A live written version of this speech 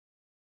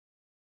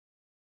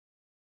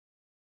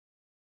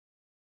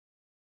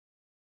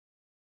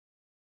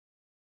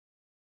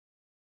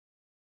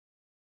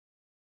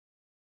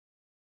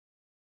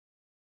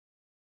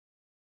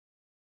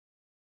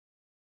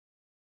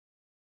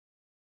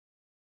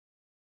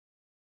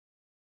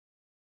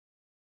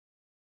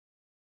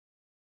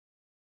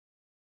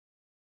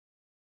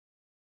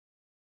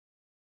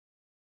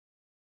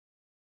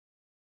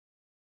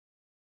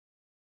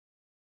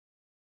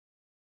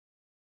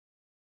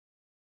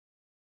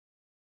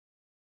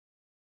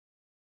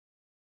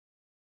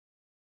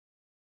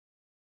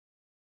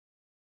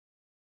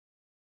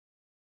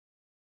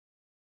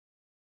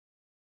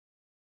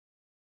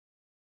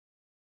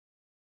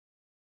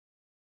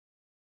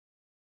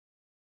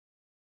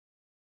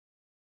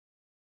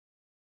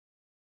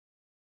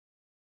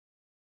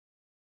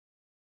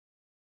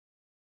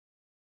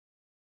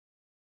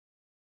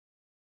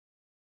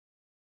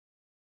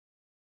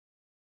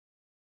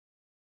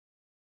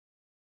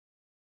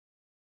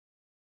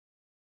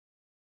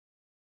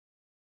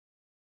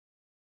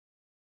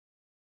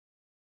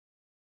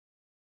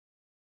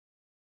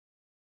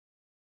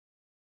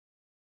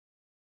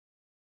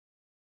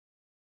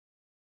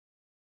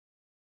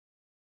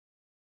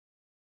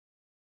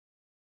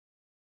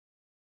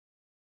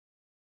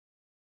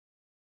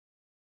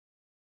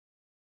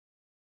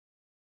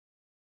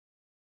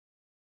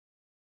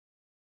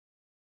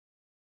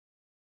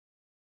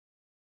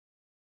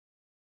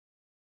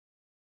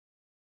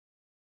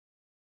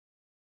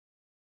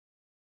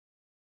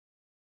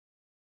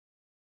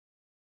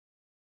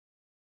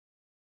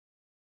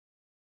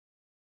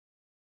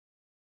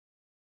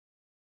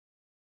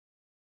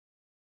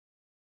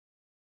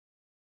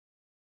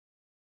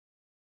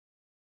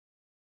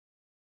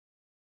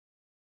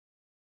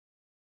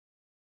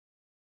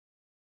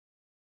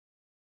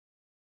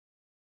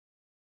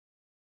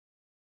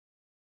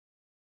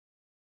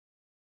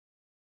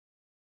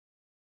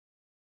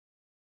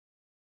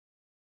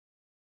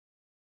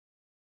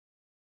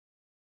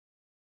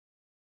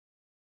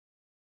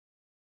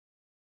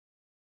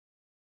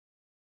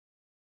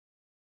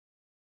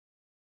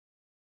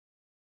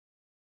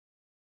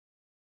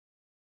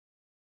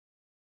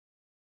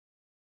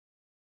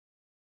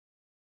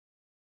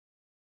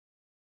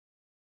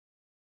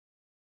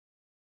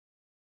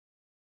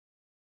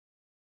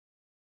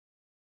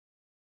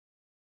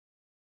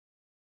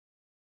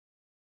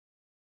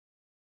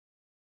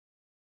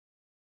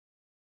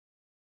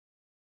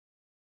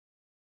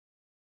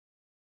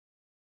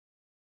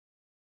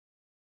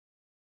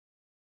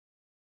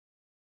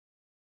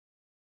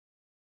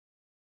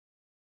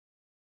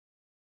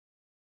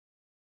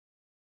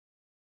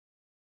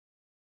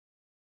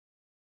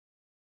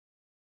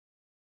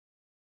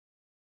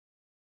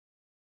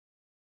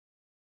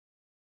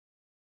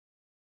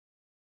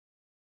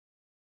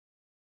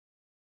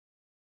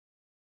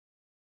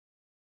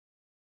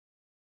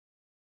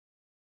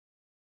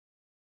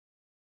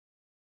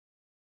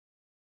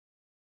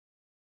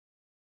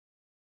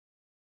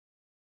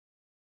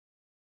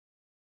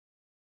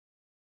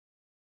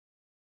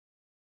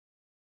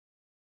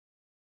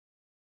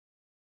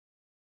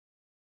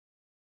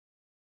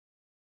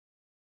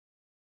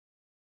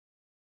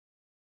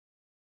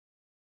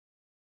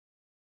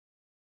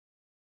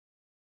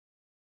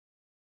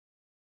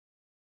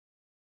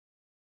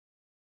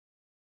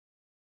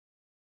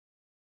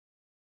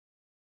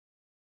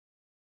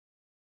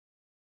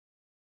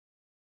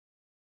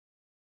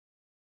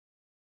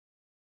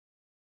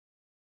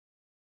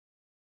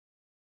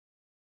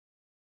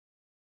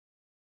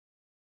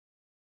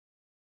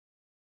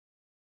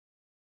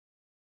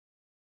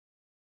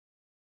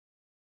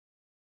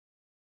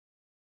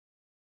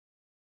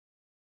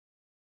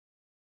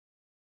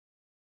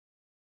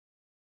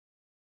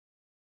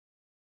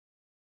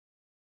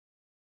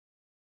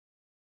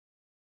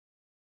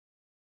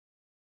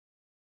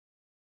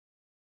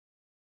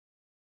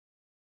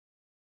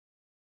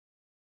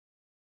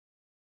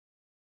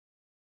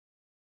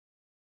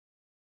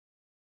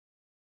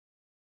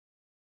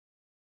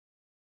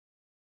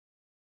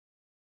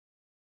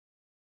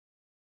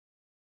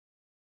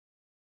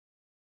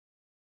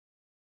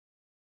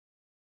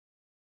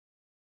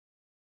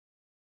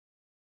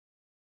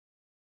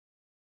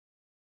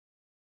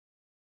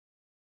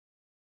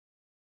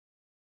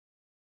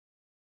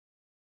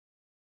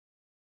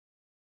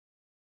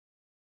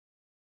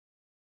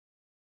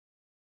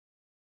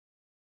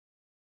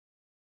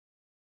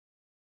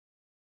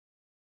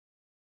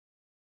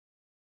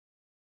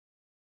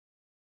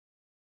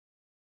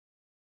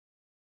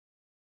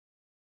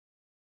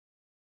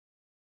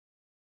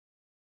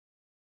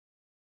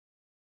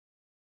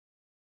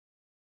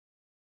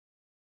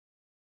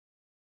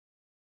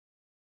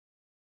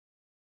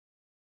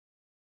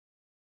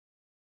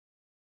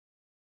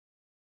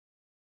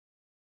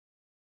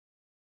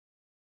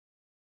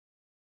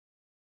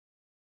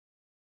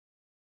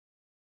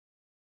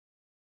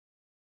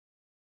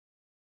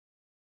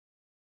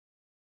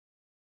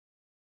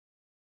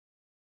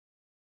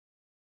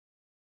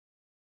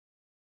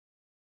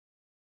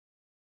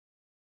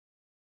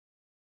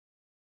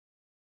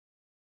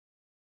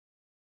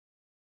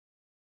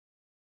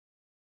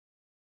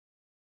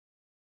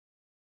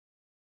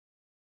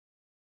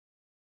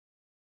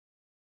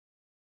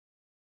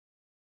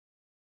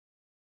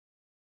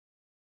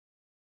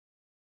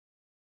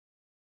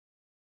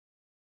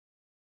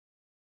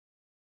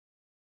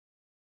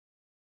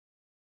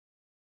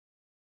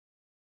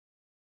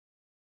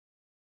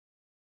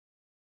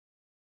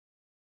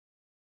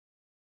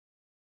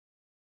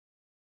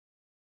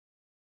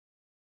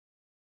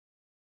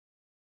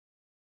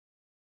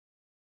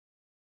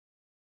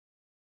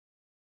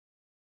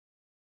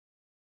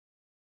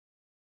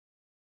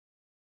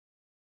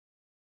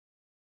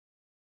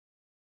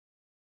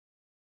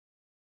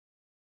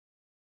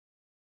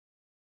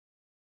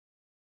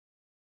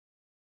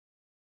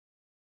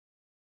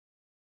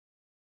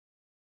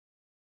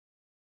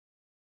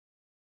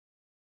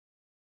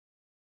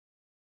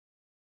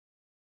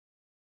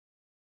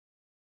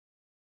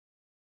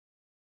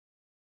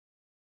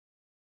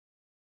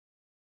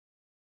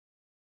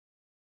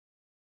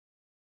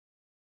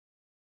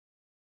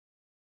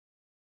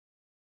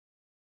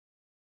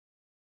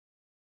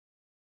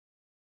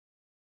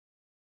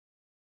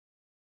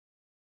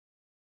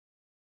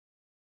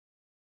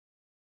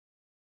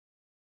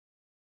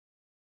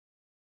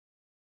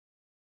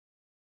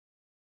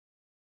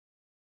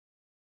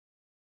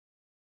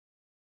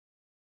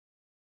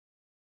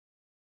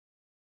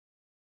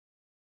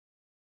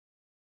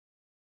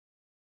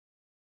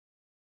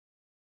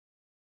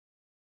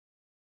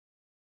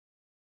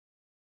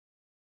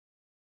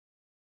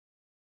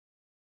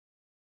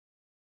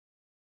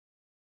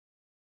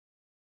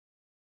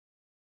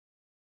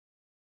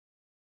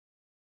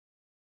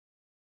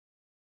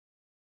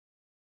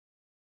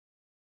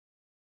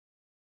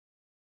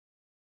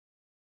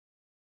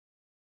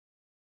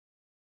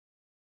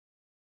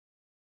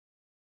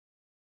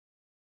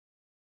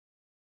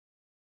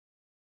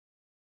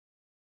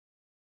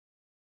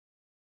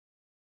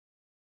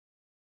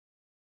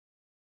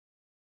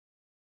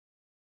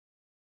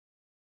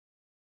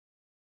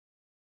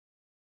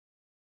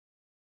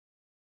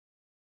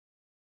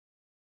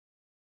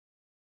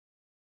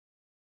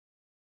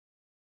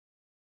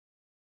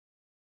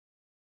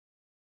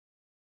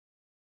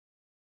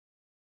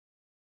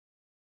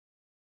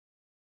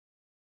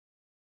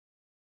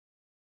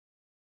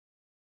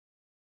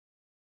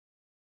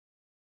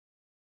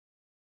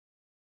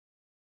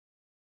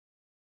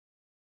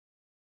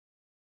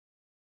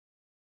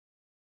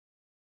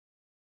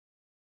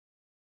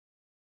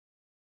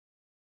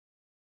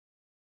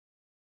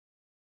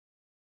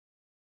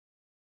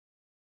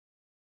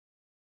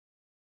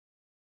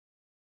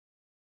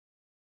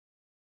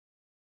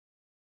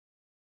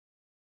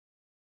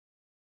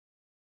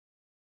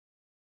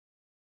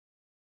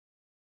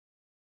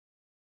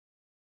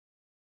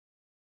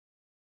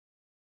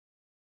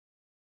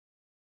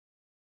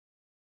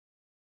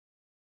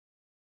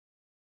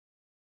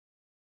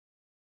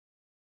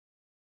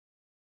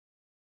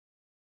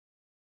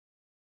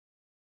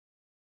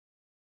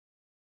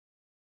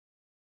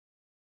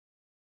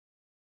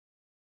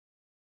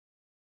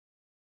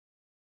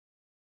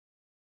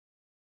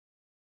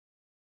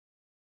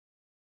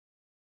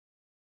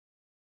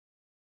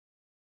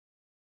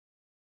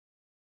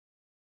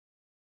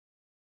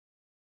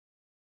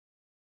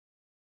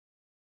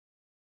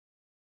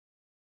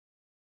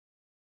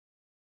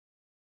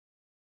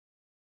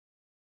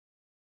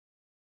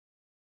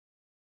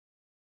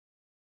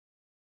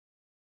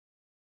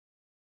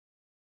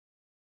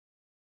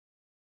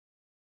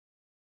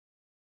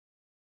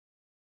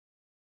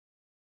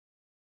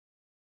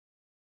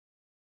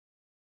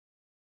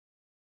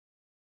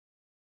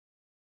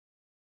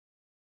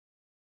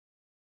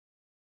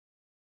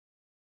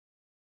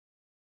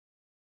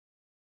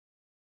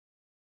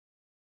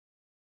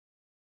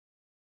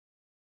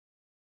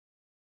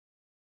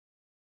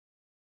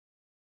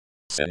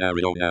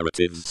Scenario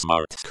narratives.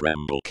 Smart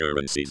scramble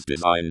currencies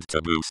designed to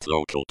boost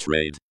local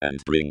trade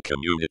and bring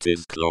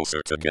communities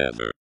closer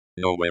together.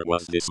 Nowhere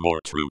was this more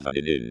true than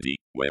in India,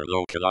 where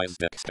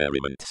localized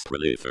experiments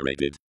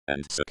proliferated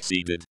and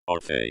succeeded or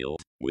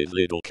failed, with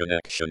little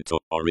connection to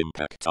or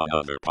impact on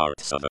other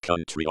parts of a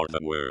country or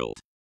the world.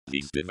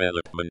 These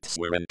developments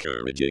were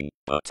encouraging,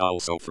 but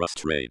also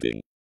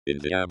frustrating. In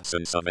the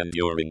absence of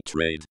enduring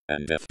trade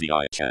and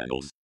FDI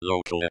channels,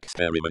 local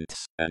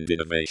experiments and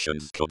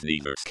innovations could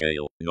neither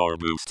scale nor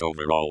boost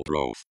overall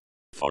growth.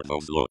 For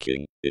those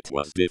looking, it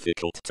was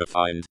difficult to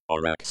find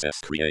or access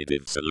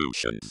creative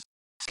solutions.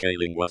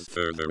 Scaling was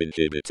further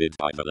inhibited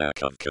by the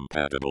lack of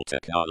compatible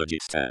technology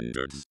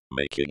standards,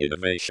 making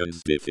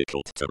innovations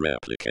difficult to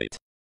replicate.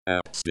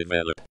 Apps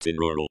developed in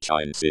rural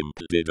China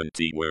simply didn't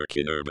work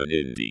in urban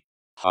India.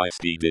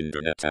 High-speed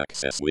internet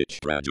access, which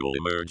gradually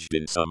emerged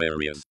in some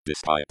areas,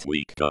 despite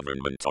weak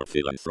government or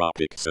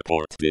philanthropic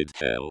support, did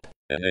help,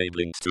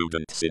 enabling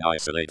students in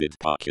isolated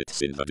pockets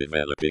in the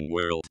developing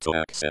world to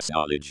access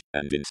knowledge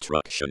and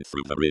instruction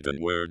through the written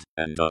word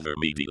and other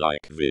media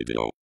like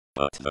video.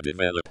 But the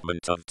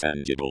development of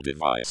tangible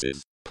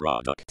devices,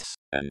 products,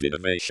 and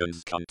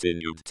innovations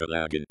continued to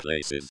lag in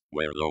places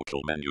where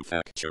local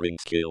manufacturing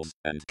skills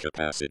and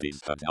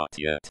capacities had not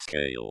yet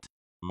scaled.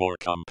 More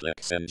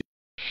complex and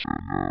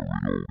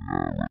scenario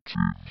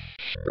narratives.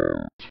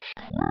 Smart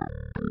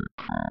scramble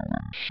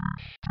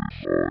currencies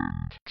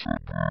designed to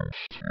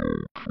boost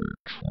local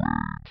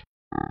trade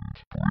and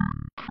bring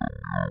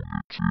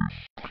communities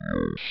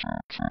closer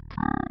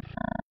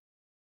together.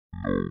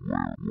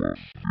 Nowhere was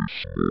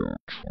this more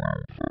true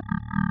than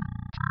in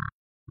India,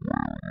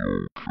 where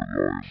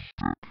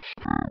localized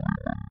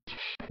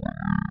experiments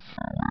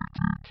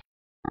proliferated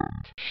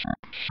and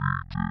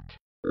succeeded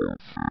or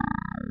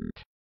failed,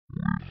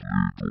 with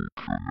little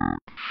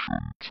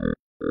connection to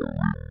or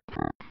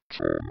impact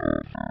on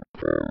other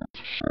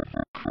parts of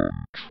a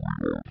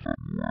country or the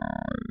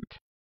world.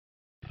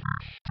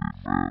 These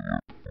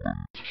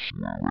developments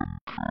were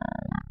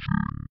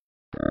encouraging,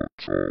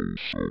 but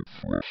also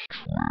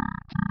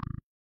frustrating.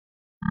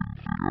 In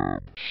the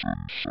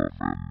absence of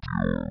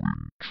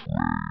enduring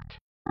trade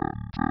and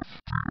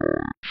FDI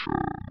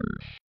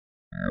channels,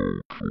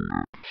 local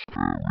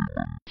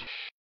experiments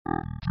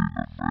and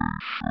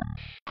innovations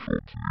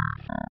could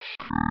neither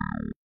scale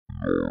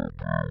nor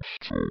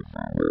boost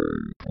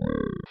overall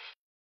growth.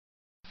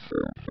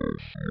 For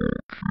those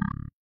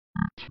looking,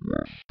 it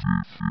was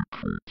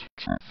difficult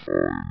to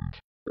find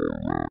or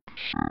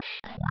access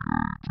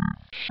creative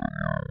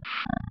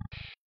solutions.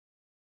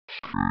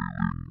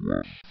 Scaling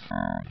was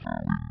further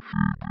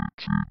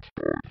inhibited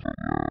by the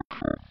lack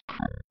of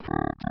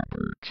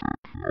compatible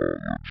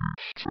technology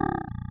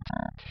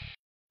standards,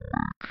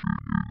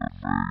 making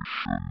innovations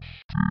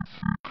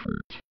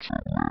difficult to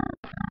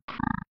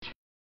replicate.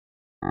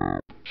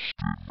 Apps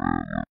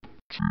developed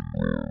in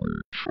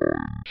rural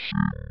China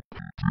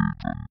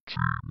simply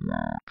didn't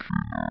work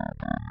in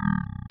urban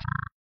India.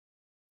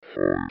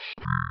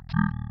 High-speed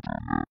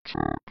internet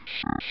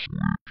access,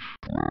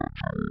 which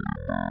gradually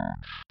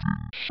emerged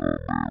in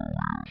some areas,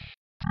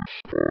 despite weak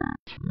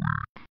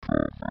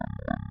government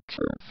or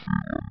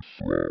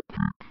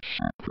philanthropic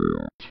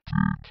support,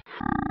 did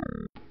help,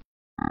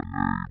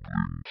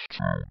 enabling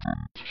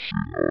students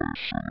in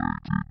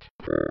isolated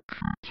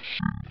pockets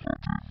in the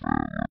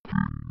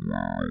developing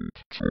world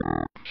to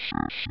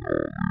access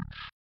knowledge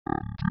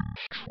and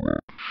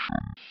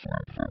instruction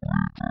through the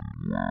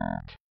written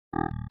word and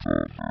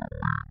other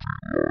media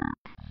like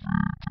video.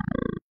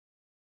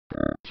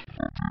 But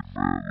the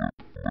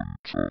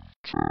development of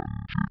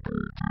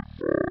tangible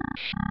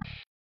devices,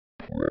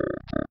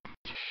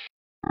 products,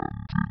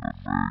 and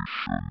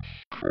innovations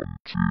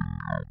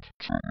continued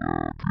to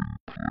lag in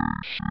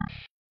places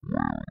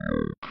where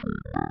local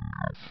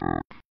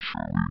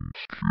manufacturing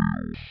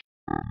skills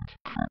and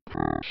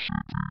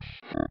capacities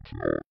had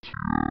not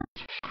yet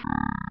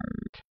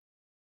scaled.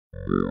 More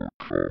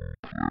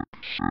complex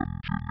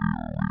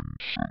engineering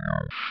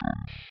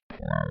solutions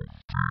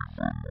proved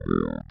even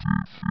more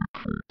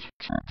difficult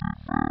to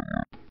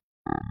develop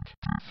and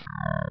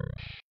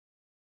diffuse.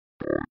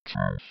 By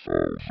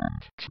 2025,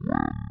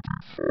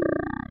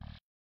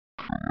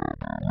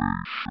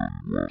 collaboration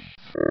was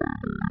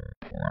finally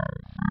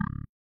improving,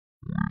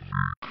 with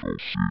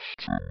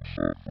ecosystems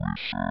of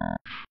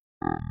research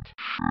and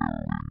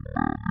sharing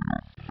many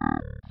of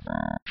them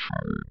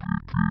virtually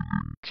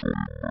beginning to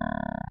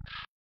emerge.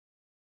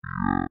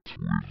 Yet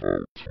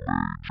without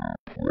major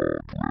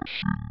progress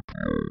in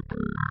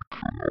global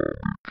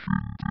economic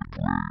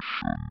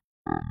integration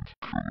and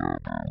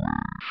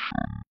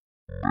collaboration,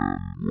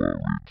 men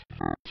worried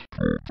that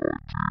good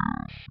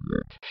ideas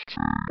would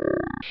stay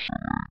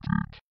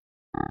isolated,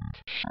 and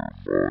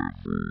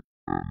survival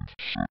and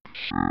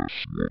success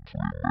would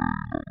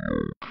remain a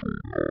local,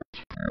 not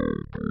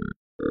global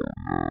or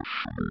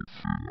national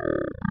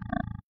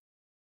phenomenon.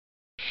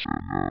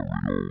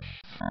 Scenarios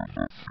for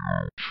the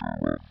future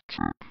of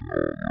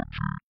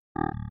technology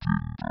and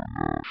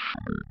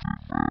international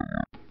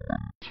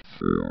development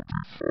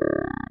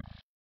 45.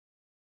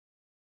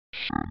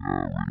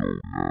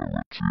 Scenario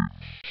narrative,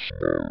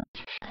 smart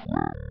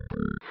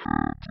scramble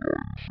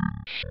headlines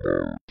in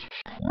smart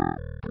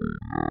scramble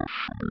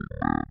national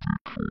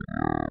medical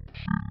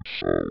labs in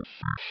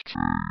Southeast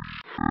Asia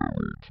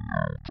herald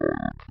new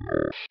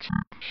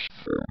diagnostics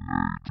for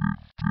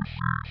native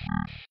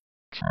diseases.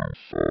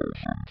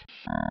 2030,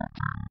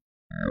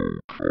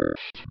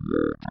 low-cost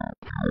water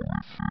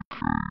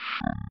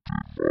purification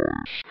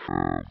device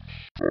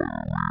halves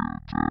diarrhea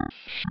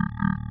deaths in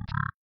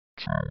India.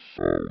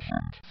 2015,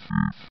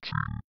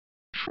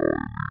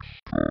 Chinese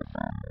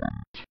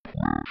government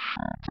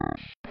pressured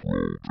as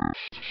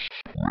protests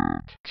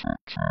spread to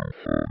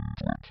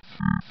 250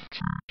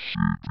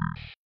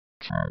 cities.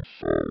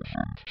 2017,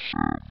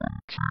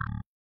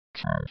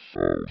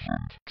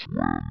 2020,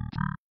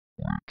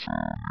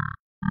 returning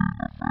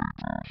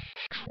innovators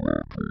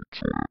struggle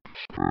to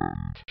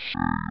expand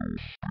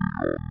sales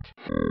beyond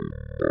home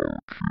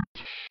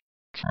markets.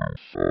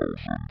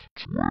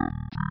 2020,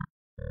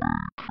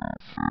 Maker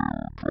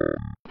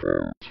Fairgone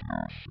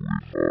partners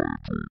with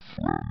Idol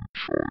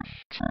franchise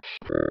to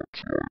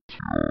spotlight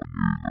young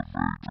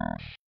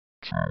innovators.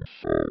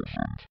 2027,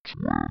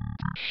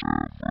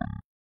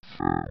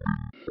 famine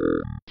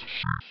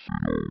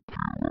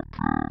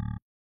haunts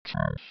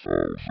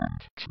Ethiopia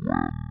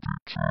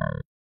again.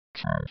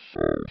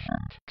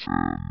 2022,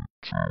 2010,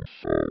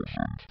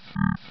 2015,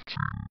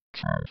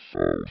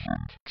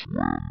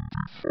 2025,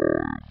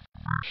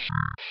 VC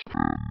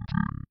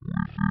spending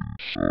within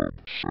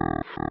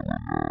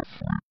sub-Saharan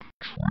Africa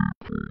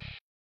triples.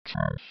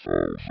 2025,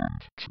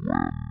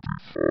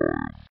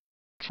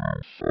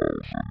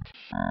 2030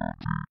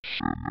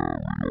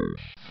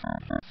 scenarios for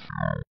the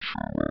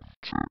future of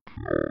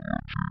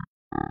technology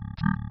and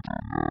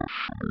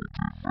international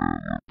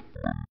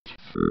development.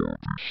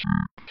 46.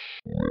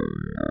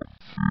 Role of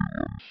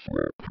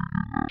philanthropy.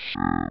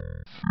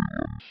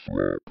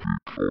 Philanthropic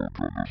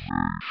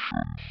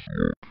organizations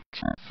look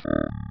to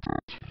fund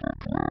at the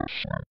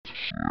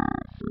grassroots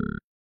level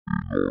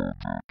in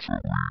order to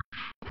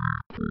reach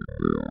people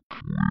more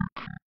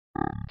quickly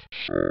and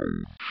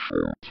solve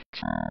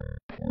short-term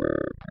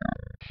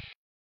problems.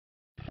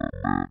 The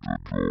meta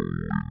goal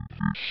in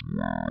this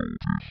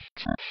world is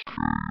to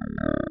scale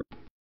up,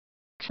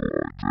 to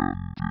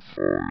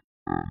identify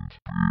and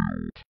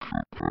build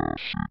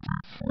capacity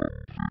from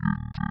the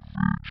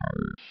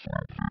individual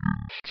through the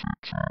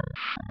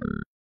institutional,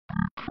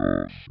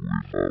 because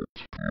without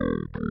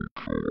global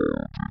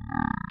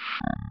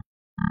coordination,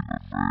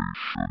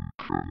 innovation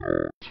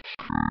cannot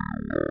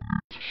scale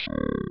on its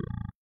own.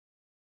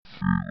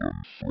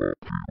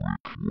 Philanthropy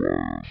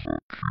requires a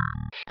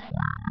keen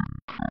screening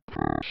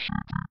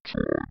capacity to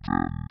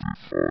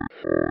identify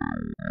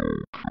highly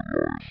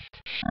localized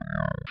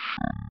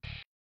solutions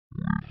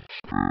with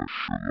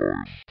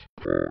specialized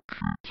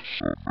pockets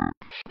of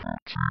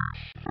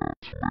expertise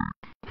that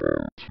make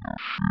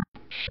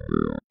partnerships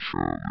more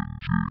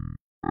challenging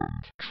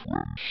and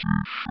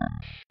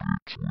transitions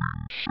between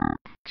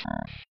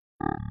sectors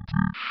and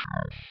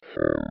issues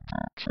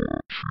harder to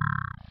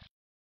achieve.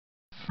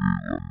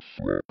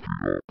 Philanthropy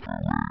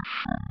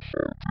operations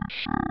are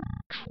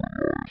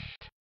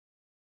decentralized.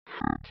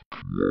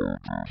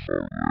 Headquarters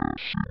are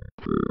less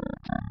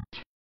important,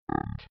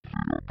 and the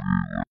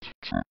ability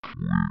to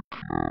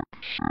quickly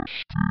access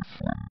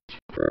different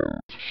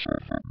parts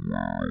of the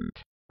world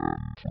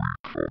and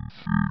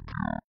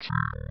reconfigure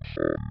teams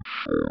on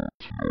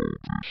short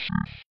notice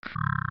is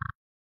key.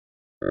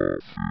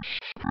 Office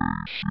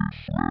spaces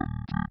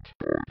rented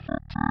by the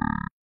day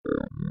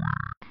or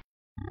week,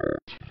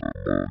 not the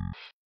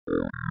month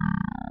or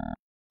year,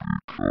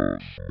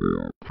 because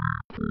more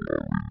people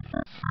are in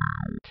the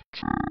field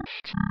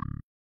testing,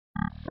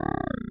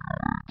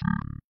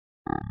 evaluating,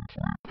 and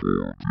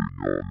reporting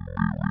on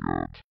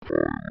myriad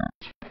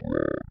pilot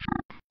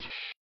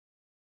projects.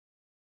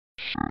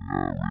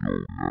 Scenario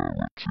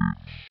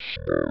narratives,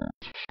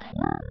 smart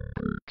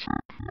scramble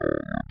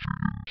technology,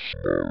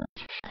 smart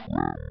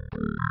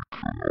scramble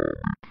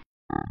economic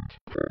and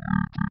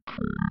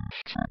political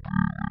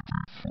instability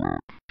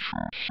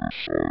fracture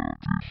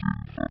societies in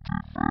the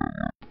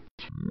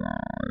developed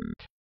world.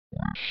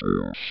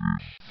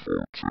 Resources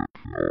for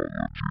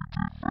technology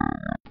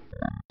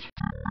development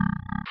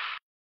diminish,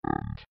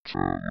 and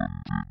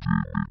talented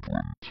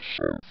immigrants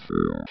are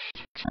forced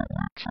to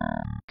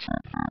return to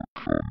their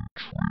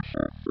countries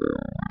of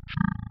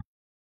origin.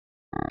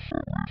 As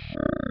a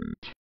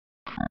result,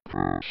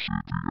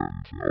 capacity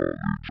and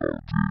knowledge are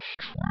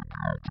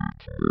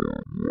distributed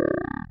more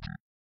widely,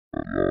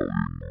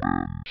 allowing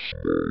then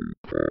small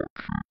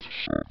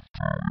pockets of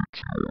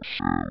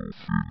do-it-yourself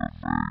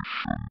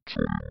innovation to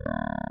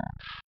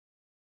emerge.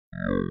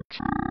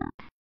 Low-tech,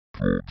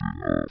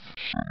 good-enough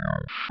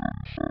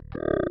solutions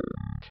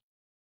abound,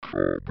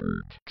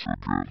 cobbled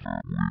together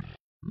with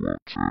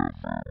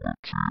whatever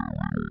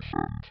materials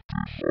and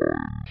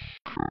designs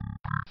can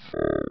be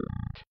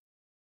found.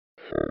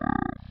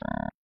 However,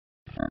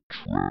 the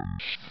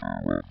transfer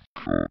of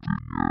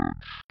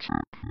cutting-edge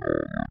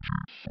technology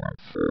through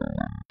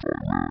foreign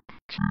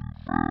direct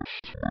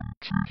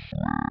investment is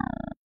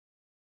rare.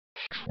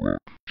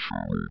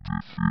 structural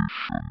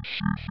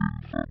deficiencies in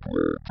the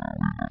broader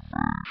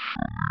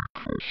innovation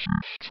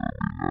ecosystem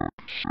in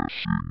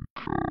accessing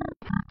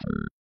capital,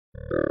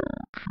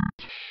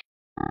 markets,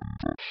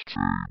 and a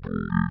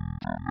stable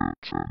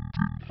internet, and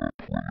in the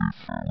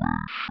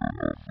proliferation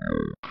of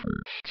local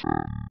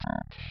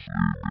standards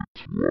limit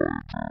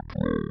wider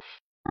growth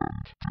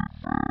and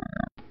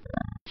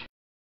development.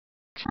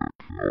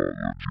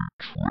 Technology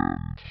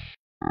trends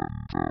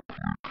and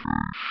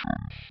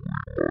applications we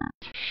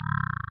might see.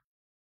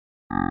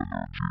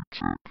 Energy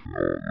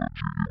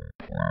technology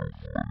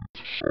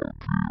improvements are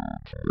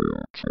geared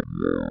more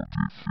toward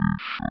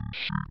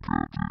efficiency,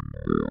 getting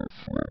more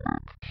from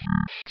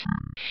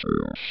existing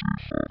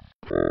sources of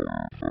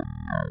power than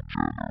new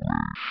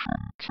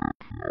generation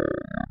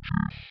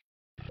technologies,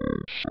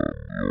 though some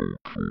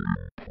local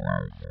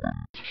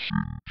improvements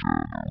in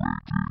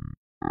generating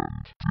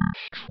and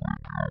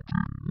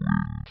distributing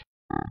wind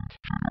and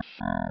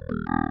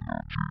geothermal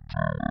energy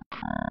do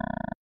occur.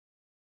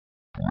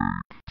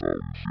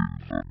 Breakdowns in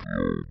the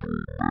global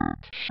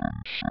medicine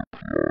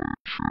supply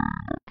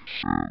chain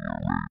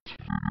accelerate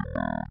the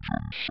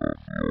emergence of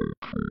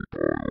local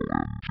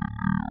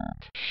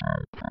bioengineered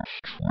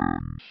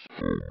super-strength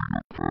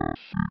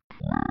homeopathic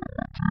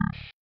remedies,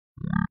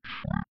 which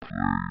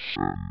replace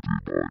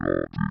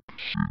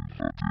antibiotics in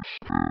the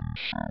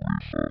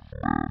dispensaries of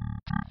many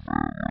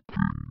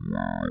developing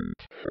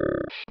world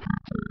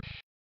hospitals.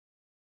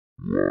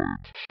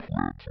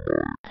 Widespread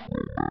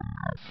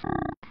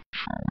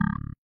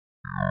micromanufacturing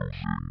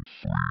using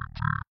 3D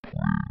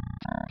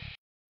printers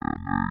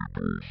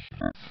enables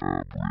the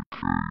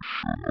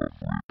fabrication of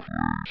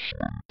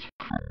replacement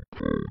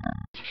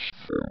components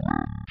for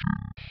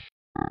engines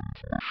and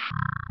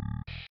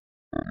machines,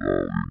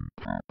 allowing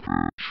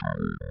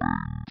perpetual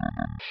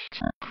maintenance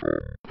to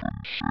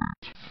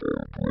compensate for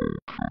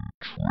broken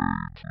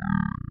trade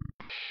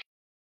links.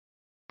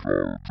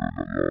 Garden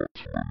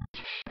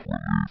allotments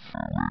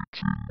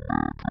proliferating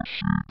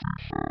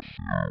megacities as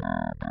new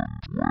urban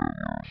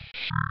dwellers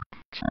seek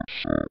to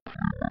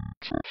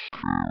supplement a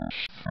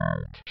scarce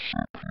food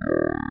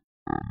supply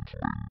and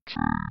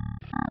maintain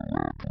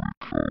their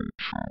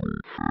agricultural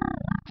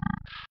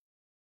heritage.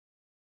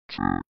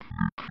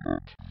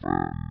 Technically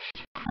advanced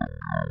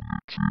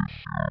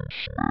communities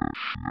use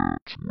mesh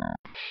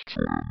networks to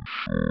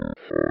ensure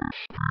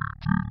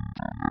high-speed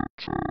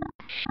internet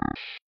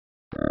access,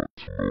 but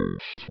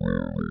most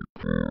rural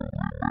poor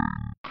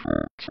remain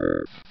cut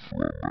off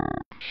from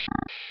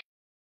access.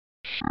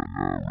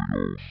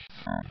 Scenarios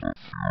for the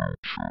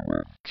future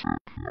of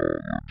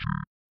technology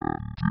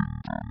and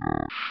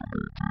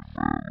international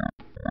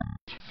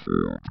development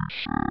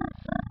 47.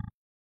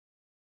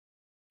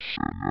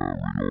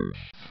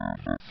 Scenarios for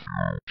the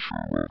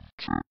future of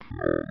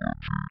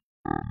technology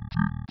and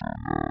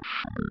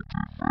international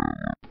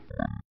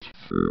development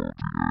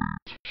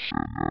 48.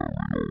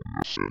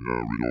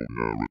 Scenario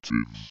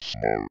narratives.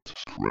 Smart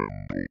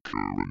scramble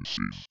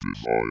currencies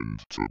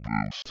designed to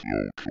boost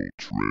local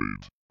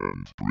trade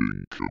and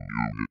bring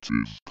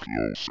communities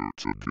closer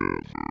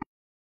together.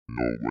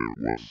 Nowhere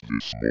was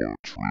this more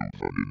true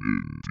than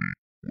in India,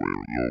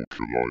 where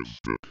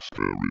localized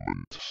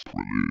experiments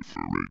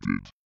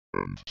proliferated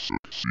and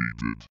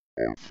succeeded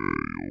or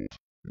failed,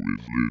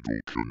 with little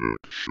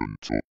connection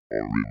to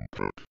or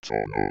impact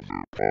on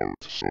other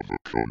parts of the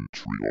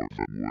country or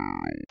the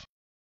world.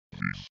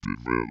 These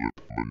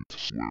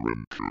developments were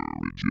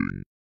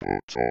encouraging,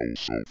 but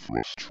also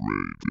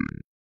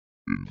frustrating.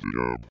 In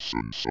the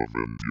absence of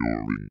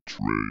enduring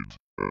trade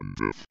and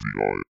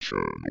FDI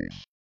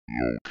channels,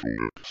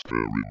 local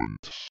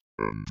experiments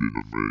and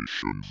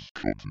innovations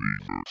could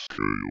neither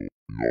scale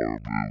nor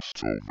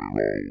boost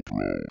overall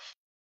growth.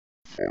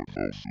 For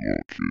those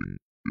looking,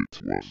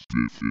 it was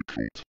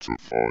difficult to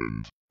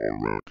find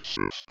or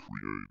access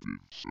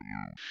creative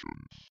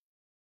solutions.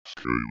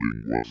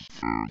 Scaling was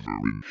further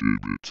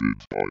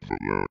inhibited by the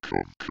lack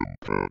of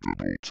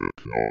compatible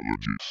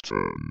technology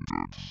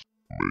standards,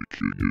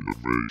 making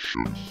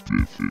innovations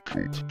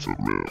difficult to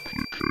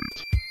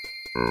replicate.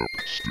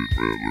 Apps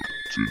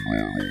developed in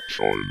rural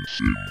China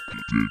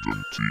simply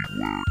didn't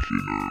work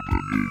in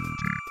urban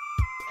India.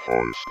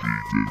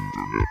 High-speed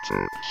internet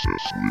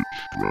access which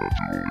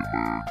gradually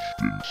emerged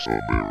in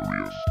some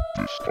areas,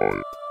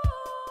 despite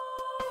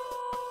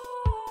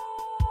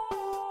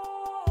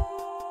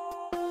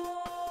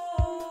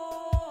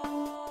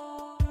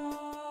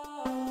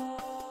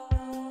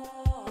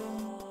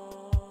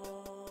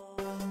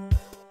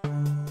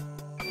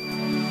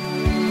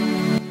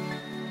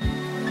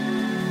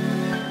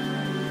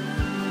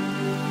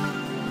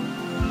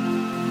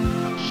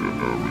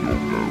scenario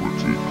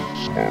narrative.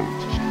 Smart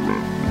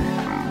scramble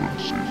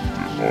currencies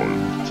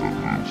designed to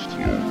boost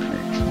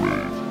local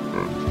trade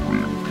and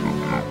bring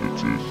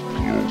communities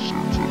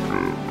closer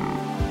together.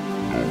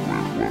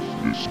 Nowhere was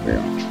this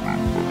more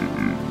true than in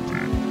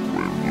India,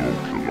 where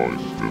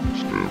localized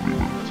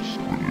experiments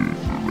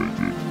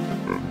proliferated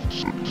and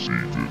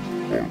succeeded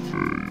or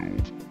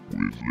failed,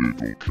 with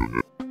little connection.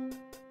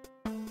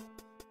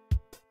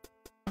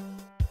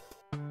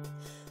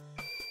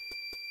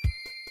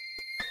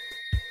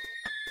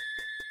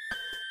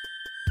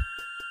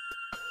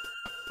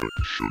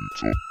 addition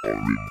to our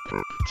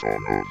impact on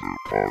other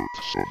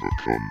parts of the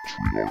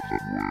country or the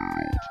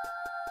world.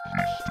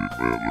 These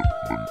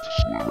developments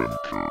were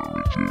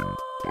encouraging,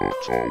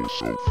 but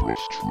also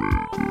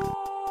frustrating.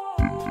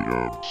 In the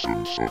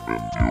absence of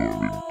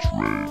enduring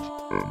trade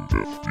and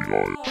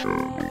FDI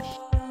channels,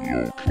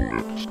 local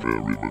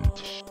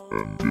experiments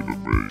and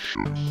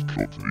innovations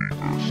could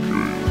neither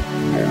scale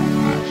nor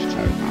boost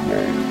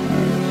overall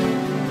growth.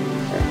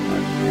 For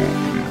those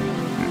looking,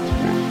 it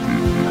was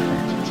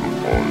difficult to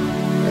find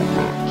or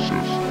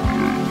access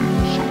creative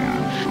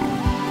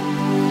solutions.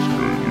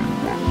 Scaling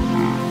was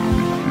further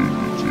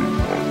inhibited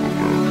by the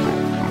lack of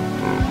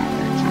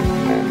compatible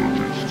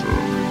technology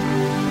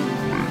standards,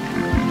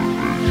 making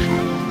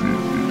innovation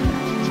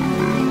difficult to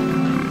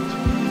replicate.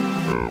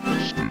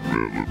 Apps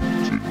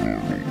developed in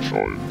rural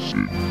China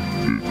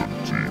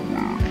didn't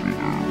work in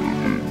urban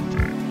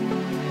India.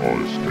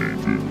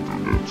 High-speed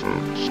internet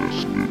access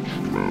which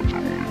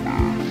gradually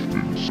emerged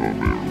in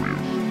some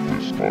areas,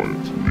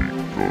 despite weak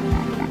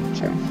government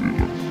or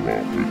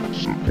philanthropic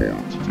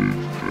support did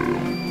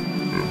fail,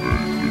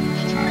 enabling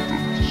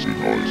students in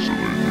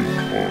isolated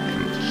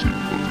pockets in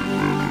the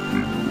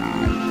developing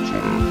world to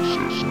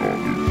access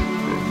knowledge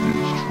and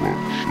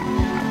instruction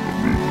in the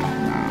written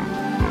word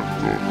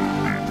and other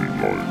media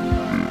like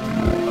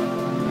video.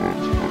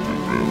 But the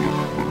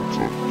development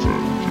of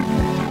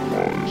tangible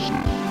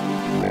devices,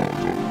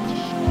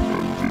 products,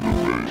 and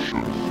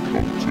innovations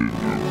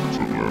continue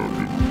to lag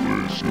in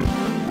places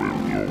where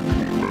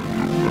local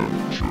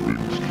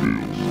manufacturing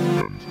skills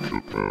and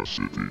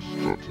capacities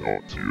have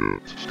not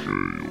yet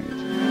scaled.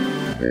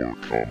 More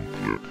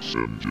complex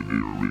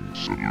engineering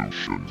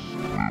solutions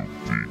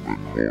proved even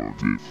more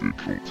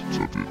difficult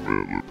to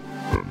develop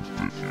and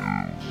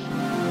diffuse.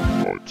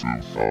 By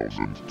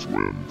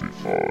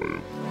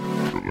 2025,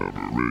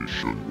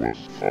 collaboration was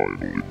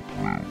finally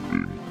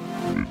improving,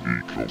 with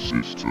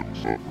ecosystems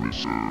of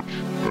research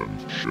and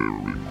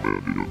sharing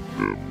many of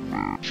them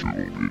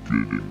virtually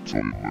beginning to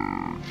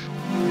emerge.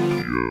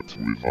 Yet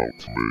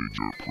without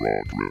major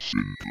progress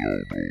in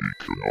global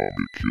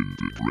economic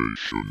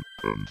integration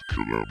and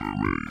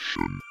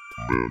collaboration,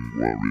 men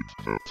worried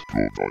that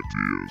good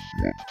ideas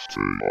would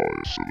stay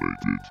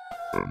isolated,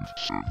 and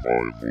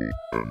survival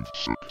and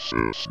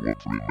success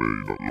would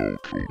remain a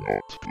local,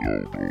 not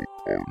global,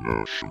 or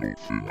national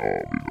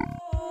phenomenon.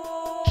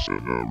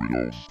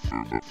 Scenarios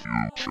for the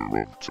future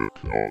of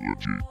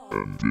technology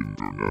and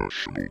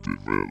international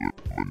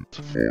development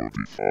 45.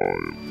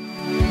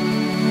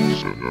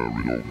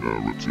 Scenario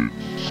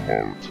narratives.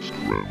 Smart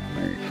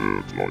Scramble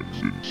headlines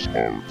in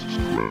Smart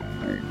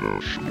Scramble.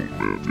 National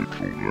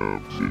medical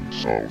labs in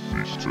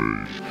Southeast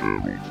Asia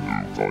herald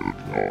new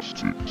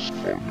diagnostics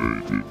for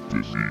native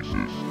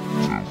diseases.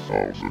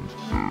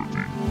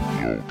 2030.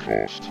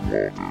 Low-cost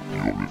water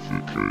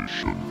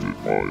purification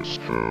device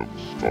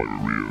halves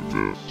diarrhea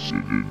deaths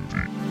in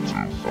India.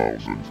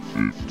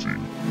 2015.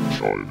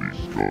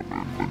 Chinese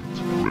government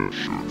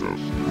pressured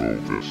as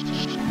protests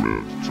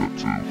spread to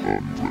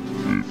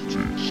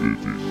 250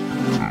 cities.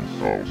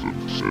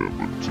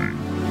 2017.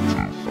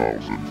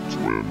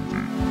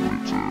 2020.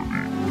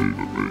 Returning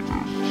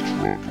innovators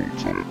struggle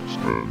to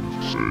expand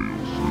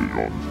sales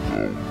beyond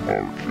home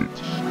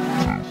markets.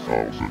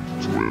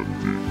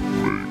 2020.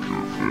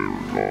 Maker Fair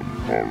Gun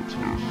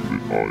partners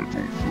with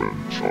Idol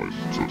franchise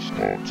to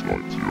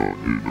spotlight young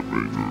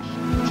innovators.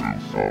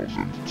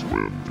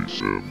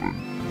 2027.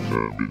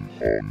 Famine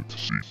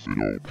haunts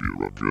Ethiopia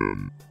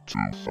again.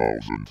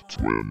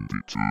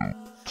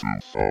 2022.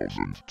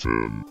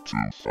 2010,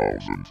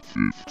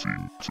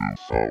 2015,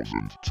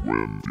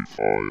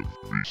 2025,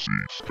 VC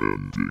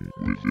spending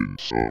within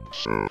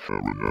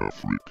sub-Saharan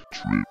Africa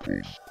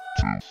triples.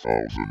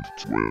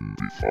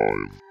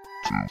 2025,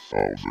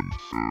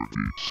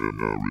 2030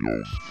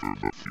 scenarios for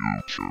the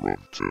future of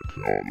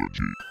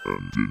technology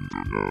and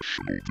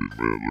international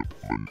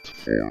development.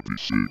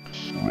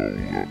 46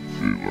 role of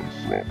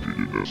philanthropy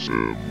in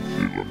SM.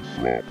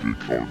 Philanthropic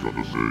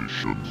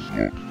organizations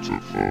look to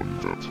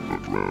fund at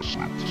the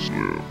grassroots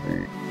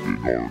level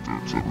in order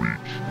to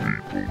reach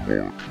people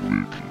more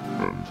quickly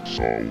and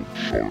solve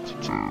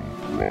short-term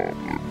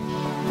problems.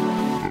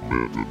 The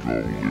meta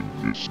goal in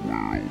this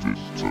world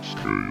is to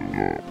scale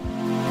up,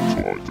 to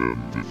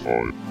identify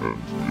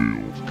and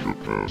build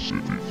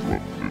capacity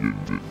from the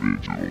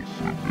individual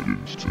through the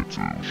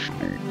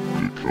institutional,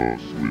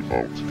 because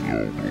without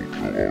global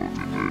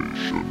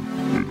coordination,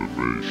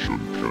 innovation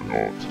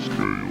cannot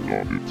scale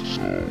on its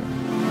own.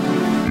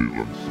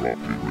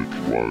 Philanthropy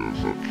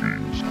requires a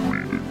keen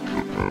screening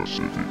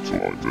capacity to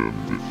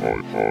identify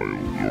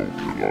highly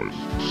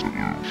localized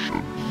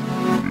solutions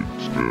in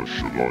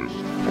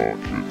specialized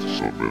pockets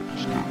of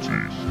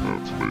expertise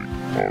that make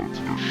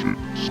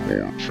partnerships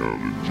more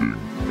challenging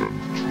and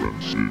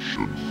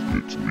transitions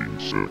between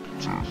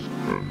sectors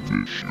and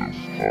issues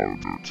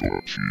harder to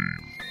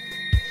achieve.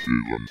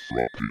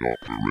 Philanthropy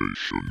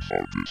operations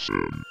are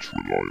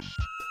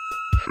decentralized.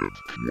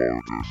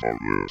 Headquarters are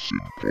less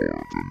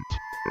important.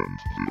 and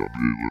the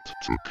ability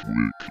to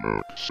quick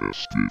access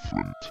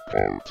different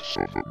parts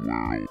of the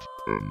world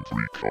and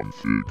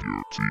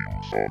reconfigure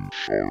teams on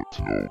short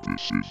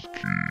notice is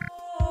key.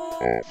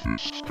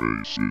 Office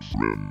space is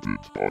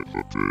rented by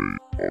the day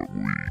or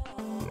week,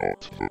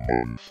 not the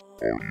month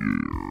or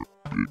year,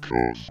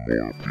 because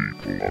more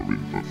people are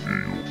in the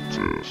field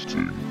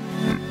testing,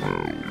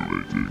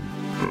 evaluating,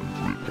 and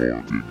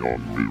reporting on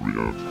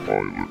myriad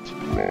pilot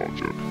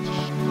projects.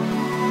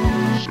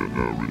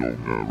 Scenario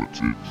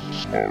narratives,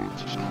 smart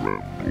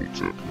scramble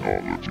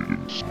technology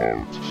in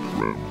smart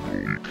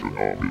scramble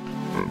economic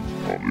and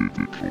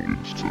political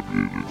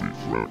instability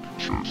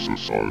fracture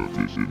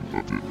societies in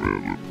the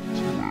developed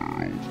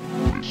world.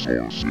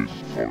 Resources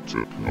for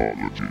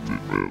technology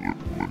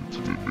development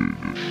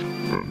diminish,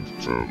 and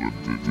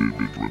talented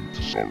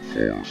immigrants are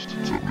forced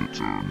to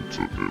return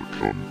to their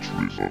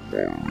countries of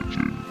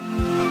origin.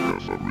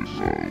 As a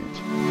result,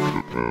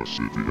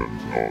 capacity and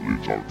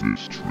knowledge are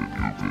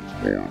distributed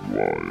more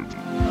wide,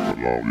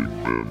 allowing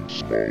then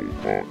small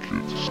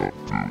pockets of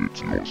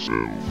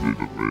do-it-yourself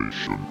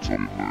innovation to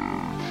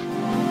emerge.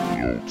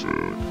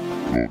 Low-tech,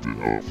 good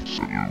enough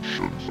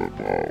solutions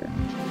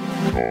abound,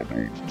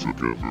 cobbled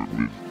together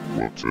with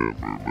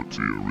whatever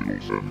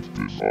materials and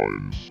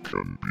designs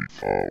can be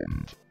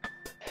found.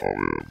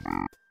 However,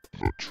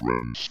 the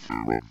transfer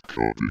of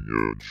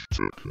cutting-edge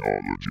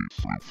technology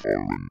through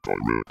foreign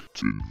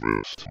direct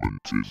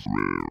investment is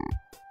rare.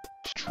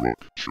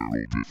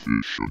 Structural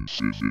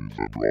deficiencies in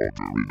the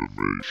broader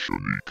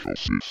innovation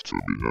ecosystem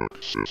in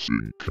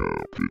accessing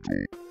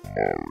capital,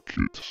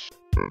 markets,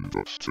 and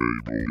a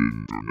stable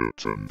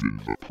internet and in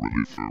the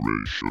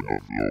proliferation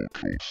of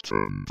local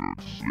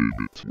standards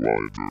limit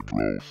wider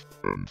growth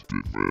and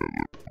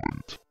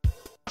development.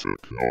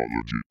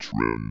 Technology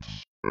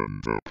trends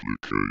and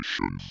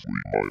applications we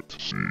might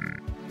see.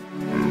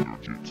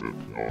 Energy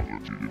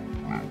technology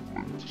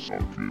improvements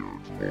are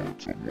geared more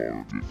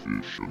toward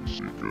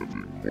efficiency,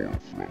 getting more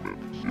from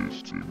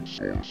existing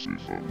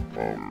sources of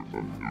power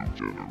than new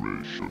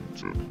generation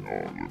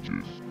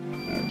technologies,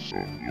 while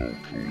some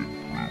local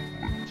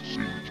improvements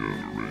in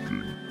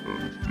generating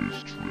and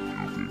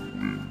distributing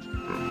wind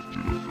and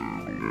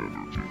geothermal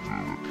energy do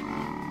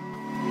occur.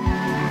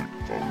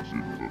 Breakdowns in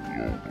the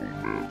global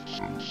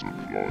medicine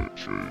supply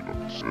chain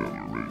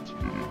accelerate the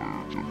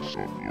emergence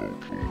of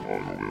local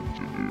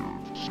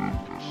bioengineered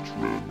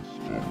super-strength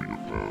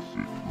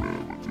homeopathic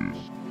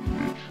remedies,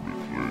 which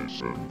replace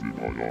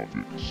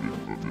antibiotics in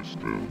the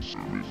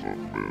dispensaries of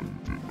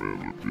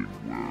men-developing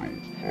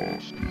world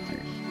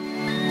hospitals.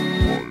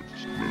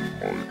 Widespread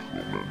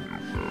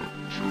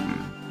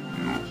micromanufacturing,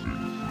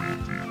 using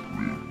 3D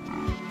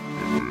printers,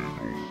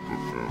 enables the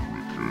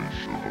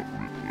fabrication of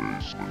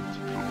replacement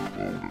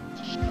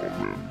components for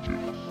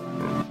engines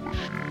and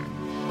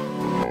machines,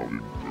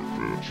 allowing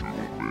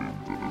perpetual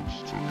maintenance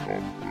to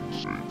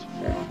compensate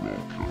for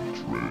broken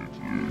trade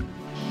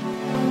links.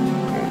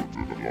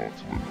 Garden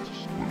allotments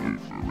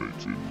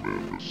proliferating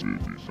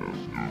megacities as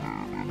new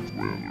urban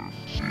dwellers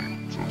seek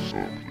to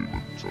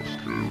supplement a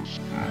scarce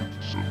food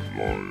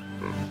supply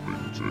and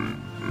maintain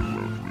their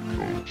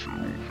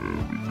agricultural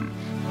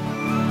heritage.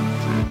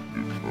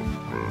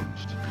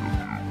 Technic-advanced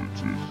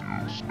communities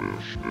use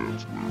mesh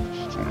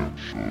networks to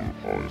ensure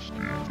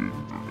high-speed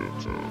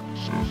internet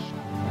access,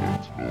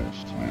 but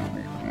most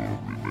rural poor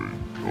remain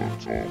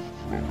cut off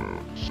from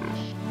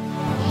access.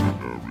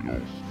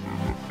 Scenarios for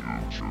the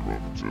future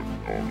of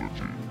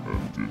technology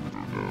and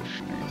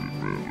international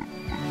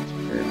development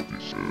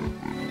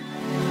 47.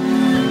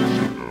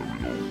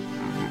 Scenarios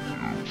for the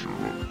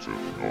future of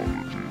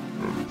technology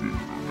and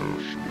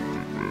international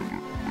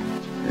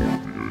development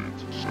 48.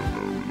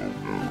 Scenario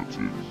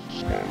narratives,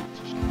 smart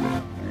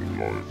scramble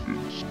life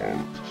in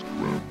smart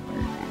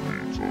scramble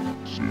Anita,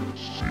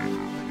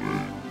 6-seater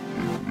plane,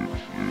 in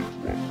which it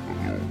was the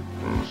lone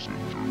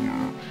passenger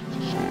lurched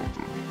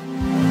suddenly.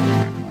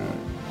 Zero,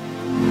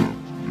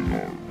 and the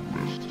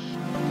armrests,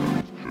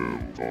 and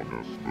held on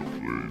as the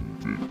plane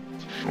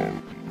dipped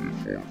sharply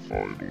before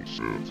finally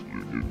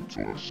settling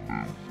into a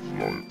smooth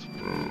flight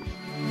path.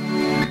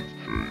 It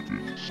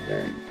hated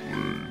small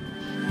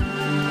planes,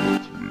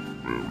 but with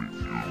very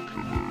few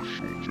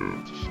commercial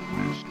jets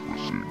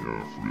crisscrossing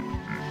Africa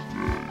these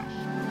days,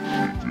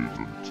 she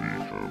didn't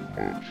have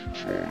much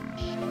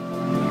choice.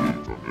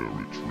 Rita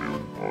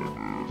Eritrean by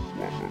birth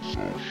was a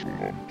social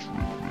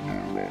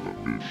entrepreneur on a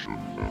mission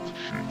that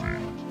she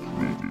deemed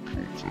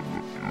critical to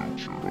the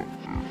future of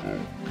her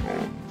home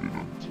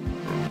continent,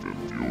 and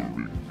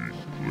enduring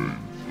these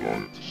plane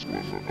flights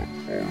was an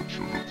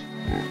unfortunate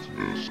but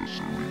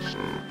necessary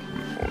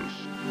sacrifice.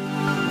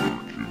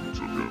 Working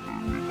together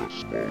with a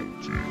small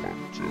team of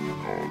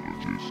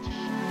technologists,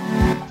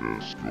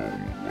 Rita's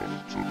goal was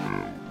to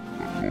help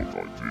the good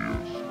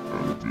ideas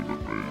and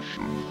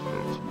innovations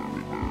that were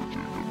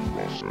emerging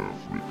across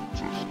Africa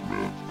to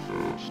spread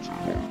faster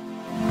or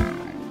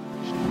real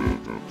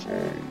spread at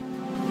all.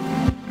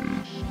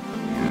 This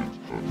led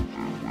her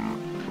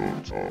work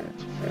cut out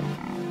for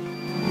her,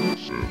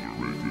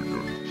 accelerating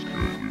and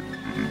scaling the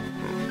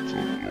impact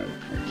of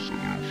local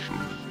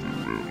solutions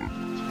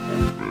developed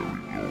for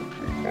very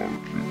local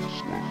markets.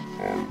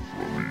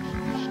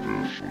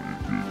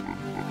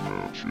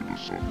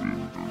 of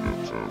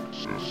internet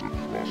access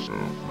across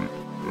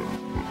Africa, and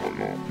the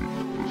myopic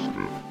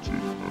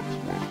perspective that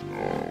was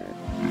now,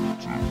 in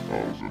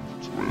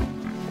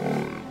 2025,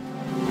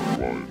 a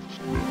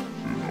widespread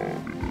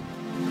phenomenon.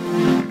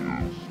 She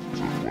used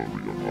to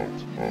worry about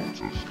how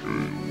to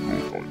scale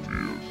good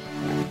ideas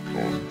from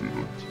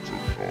continent to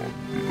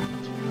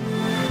continent.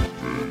 These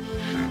days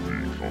she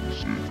may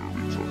consider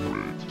it a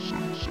great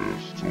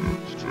success to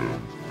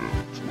extend them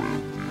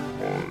 20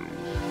 miles.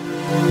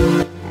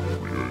 The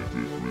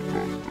creative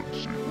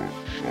redundancy was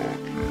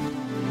shocking.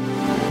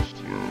 Just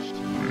last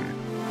week,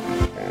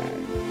 in Hull,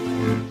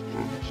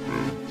 Nathan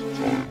spent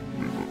time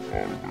with a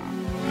farmer.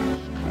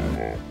 His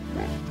co-op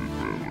was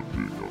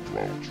developing a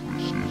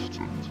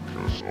drought-resistant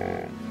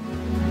cassava.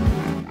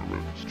 They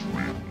were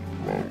extremely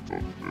proud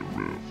of their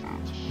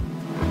efforts,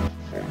 and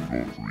for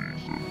good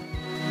reason.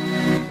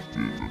 It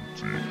didn't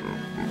take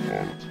them the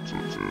heart to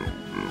tell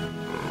them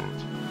that,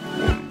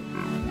 while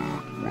their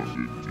work was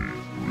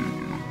indeed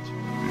brilliant,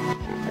 it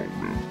had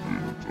already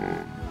been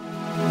done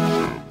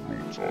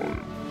several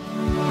times,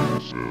 in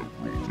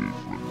several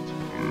different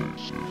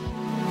places.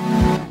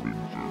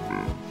 During their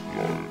men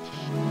flights,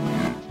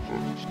 it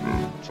had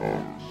spent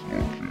hours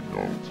looking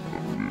out the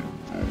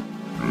window,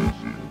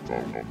 gazing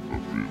down on the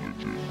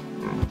villages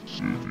and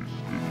cities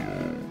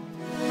below.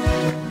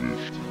 She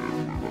wished there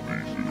were an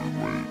easier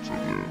way to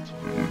let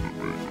the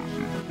innovators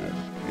in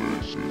those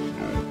places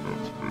know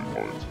that they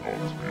might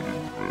not be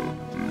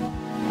inventing,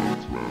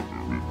 but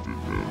rather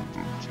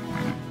independent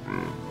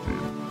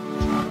reinventing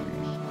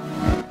tools,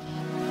 goods,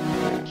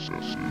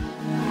 processes,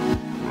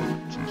 and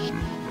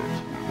practices that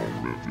were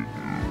already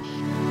used.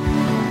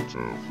 But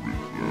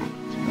Africa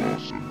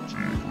wasn't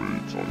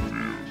great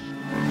ideas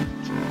and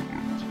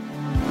talent.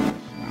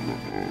 Both were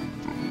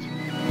abundant.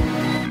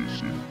 The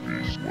missing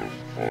piece was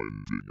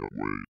finding a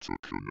way to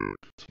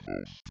connect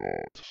those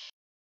dots.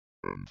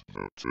 And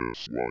that is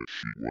why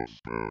she was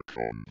back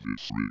on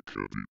this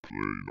rickety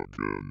plane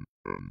again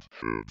and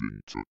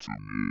heading to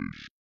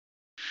Tunisia.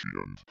 She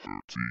and her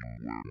team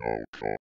were now